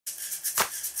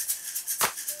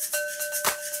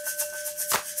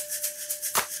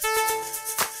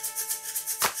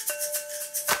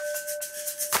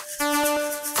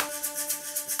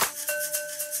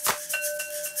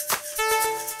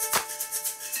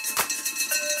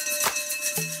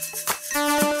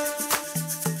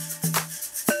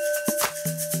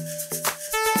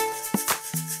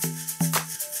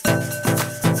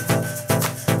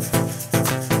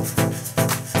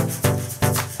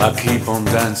on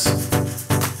dancing.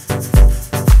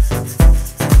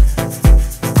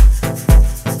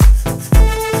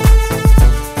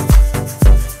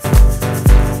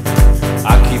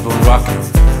 I keep on rocking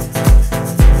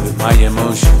with my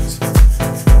emotions.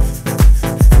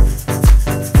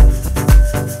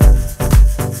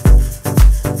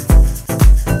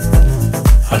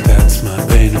 I dance my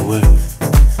pain away.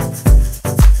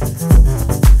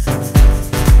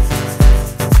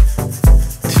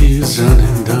 Tears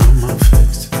running down my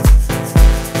face.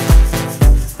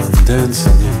 I'm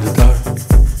dancing in the dark.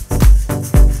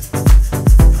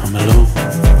 I'm alone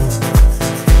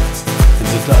in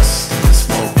the dust and the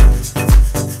smoke.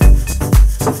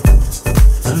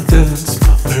 I dance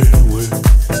my pain away.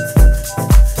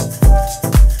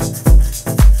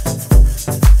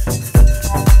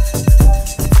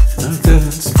 I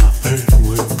dance my pain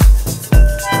away.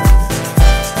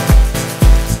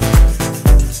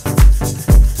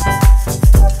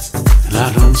 And I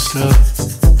don't stop.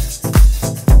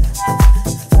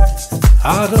 I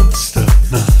don't stop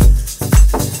now.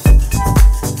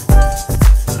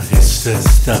 I guess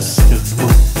that's dust in the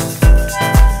moon.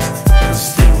 I'm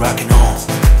still rocking on.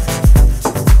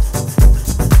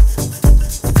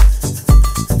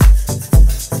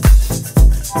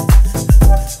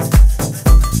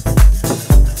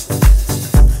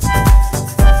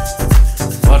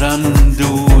 What I'm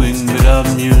doing without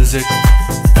music,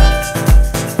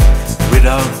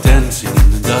 without dancing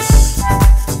in the dust.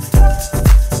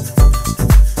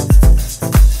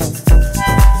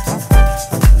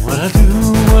 What I do,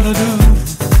 what I do.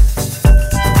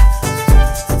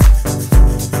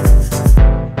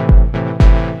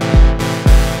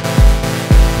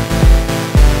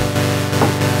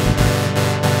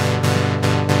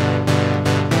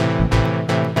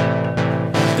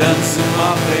 Dancing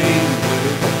my pain away.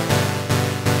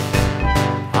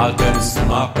 I'll dance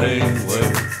my pain away.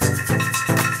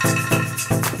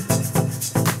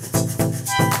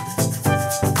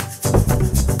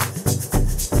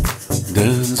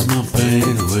 Dance my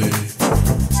pain away.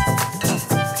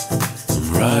 I'm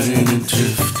riding and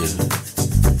drifting.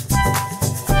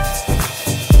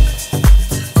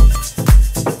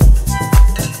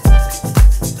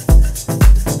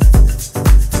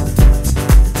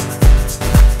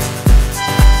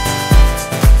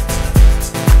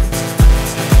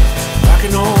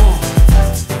 Rocking on.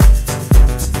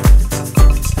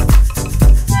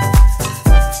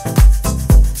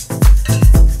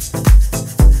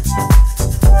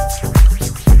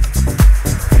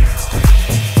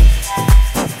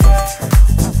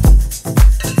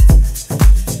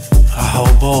 I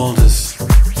hope all this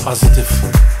positive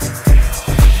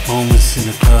moments in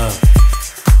the club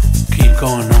keep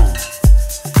going on.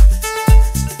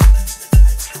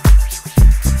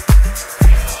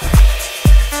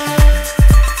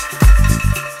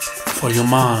 For your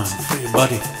mind, for your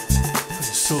body, for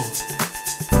your soul.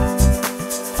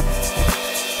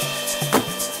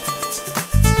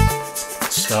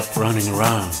 Stop running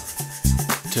around.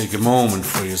 Take a moment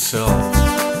for yourself.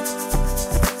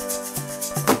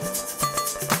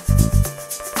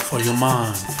 For your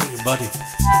mind, for your body,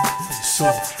 for your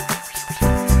soul.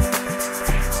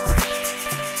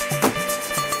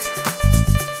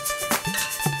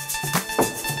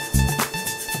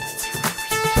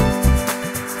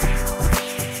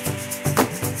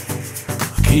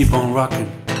 I keep on rocking.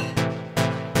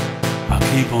 I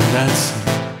keep on dancing.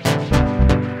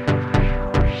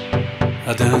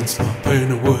 I dance my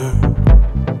pain away.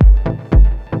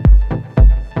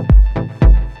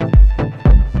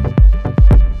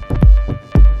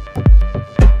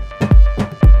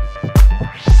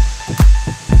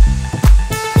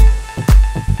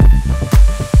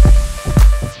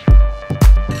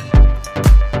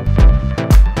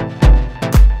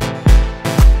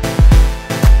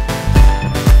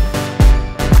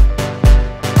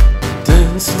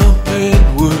 Dance my pain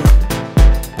away.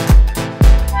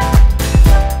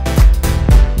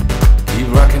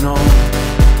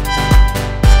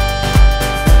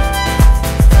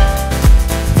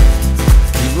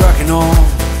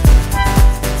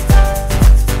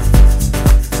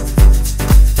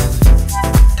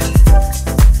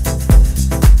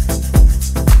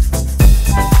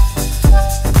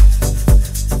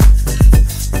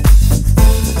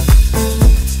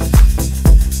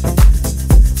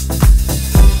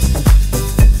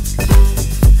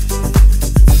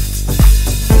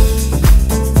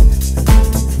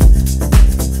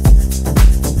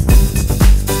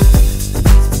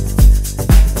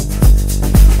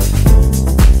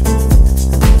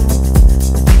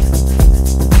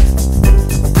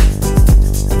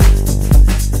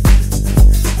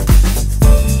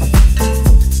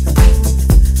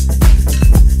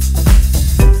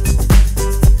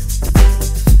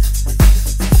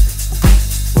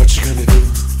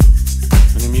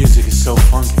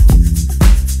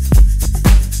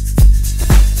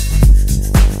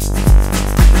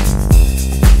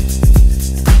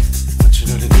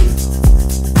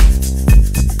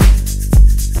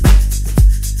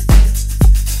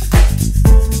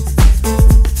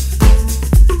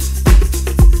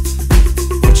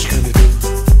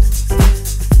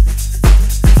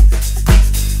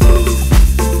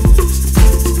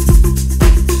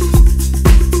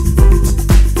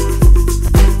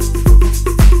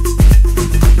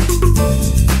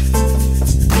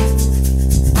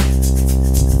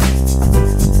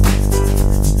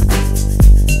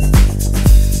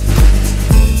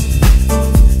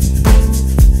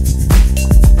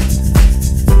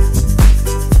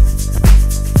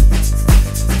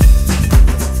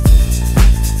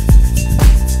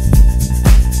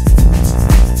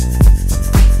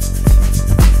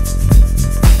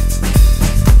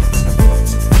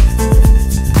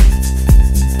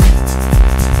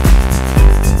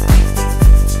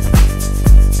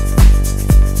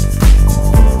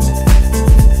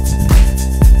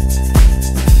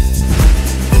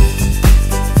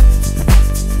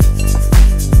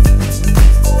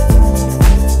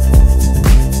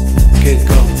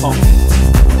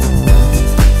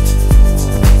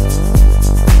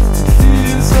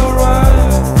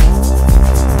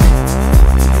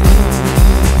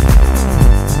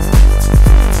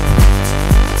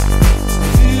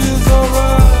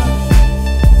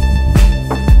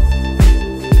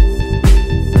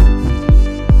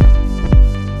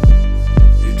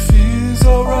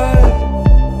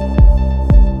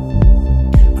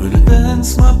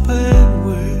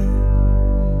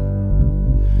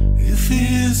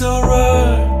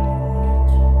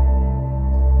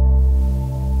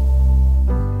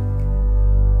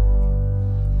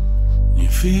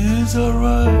 feels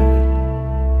alright.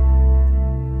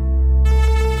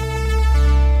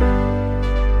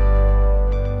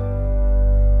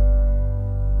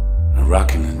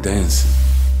 Rocking and dancing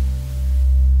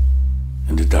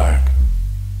in the dark,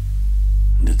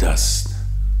 in the dust.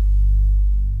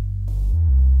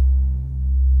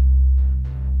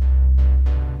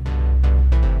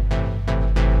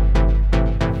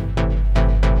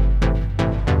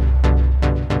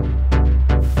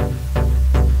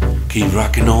 Keep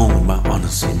rocking on with my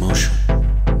honest emotion.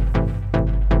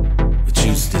 We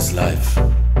choose this life.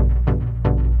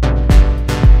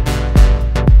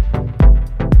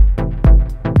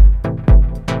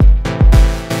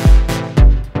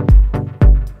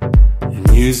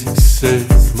 Music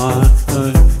saves my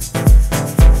life.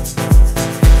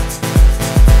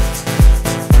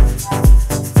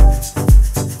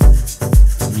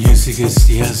 Music is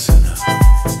the answer now.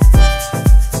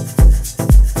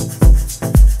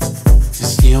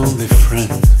 It's the only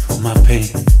friend for my pain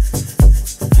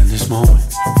in this moment.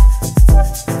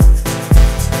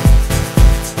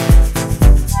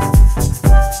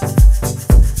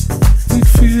 It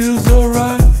feels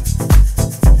alright.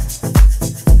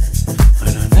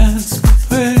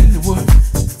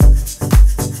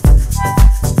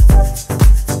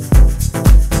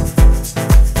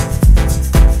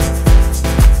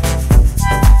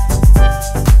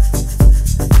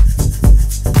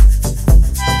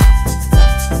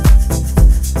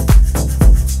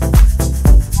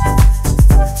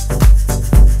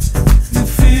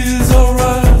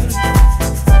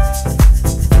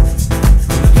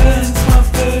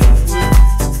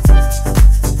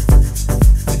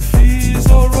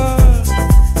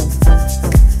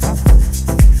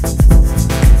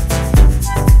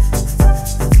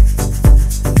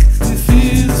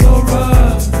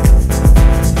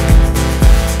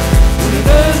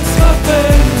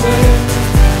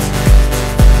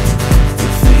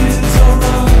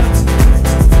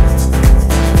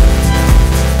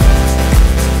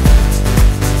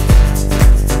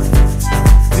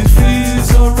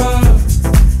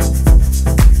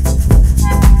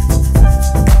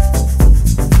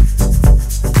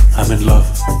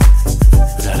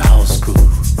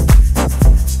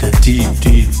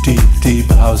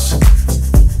 Deep house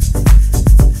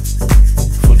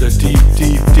for the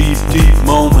deep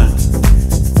moment.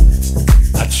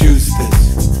 I choose this.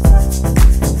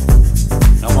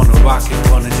 I wanna rock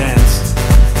it, wanna dance.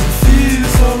 It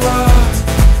feels alright.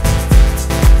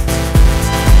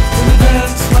 Wanna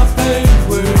dance my pain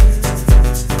away.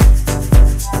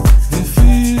 It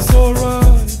feels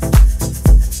alright.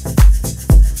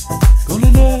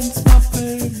 Gonna dance my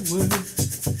pain away.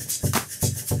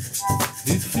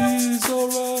 It feels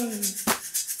alright.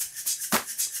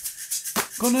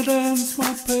 Gonna dance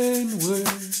my pain away.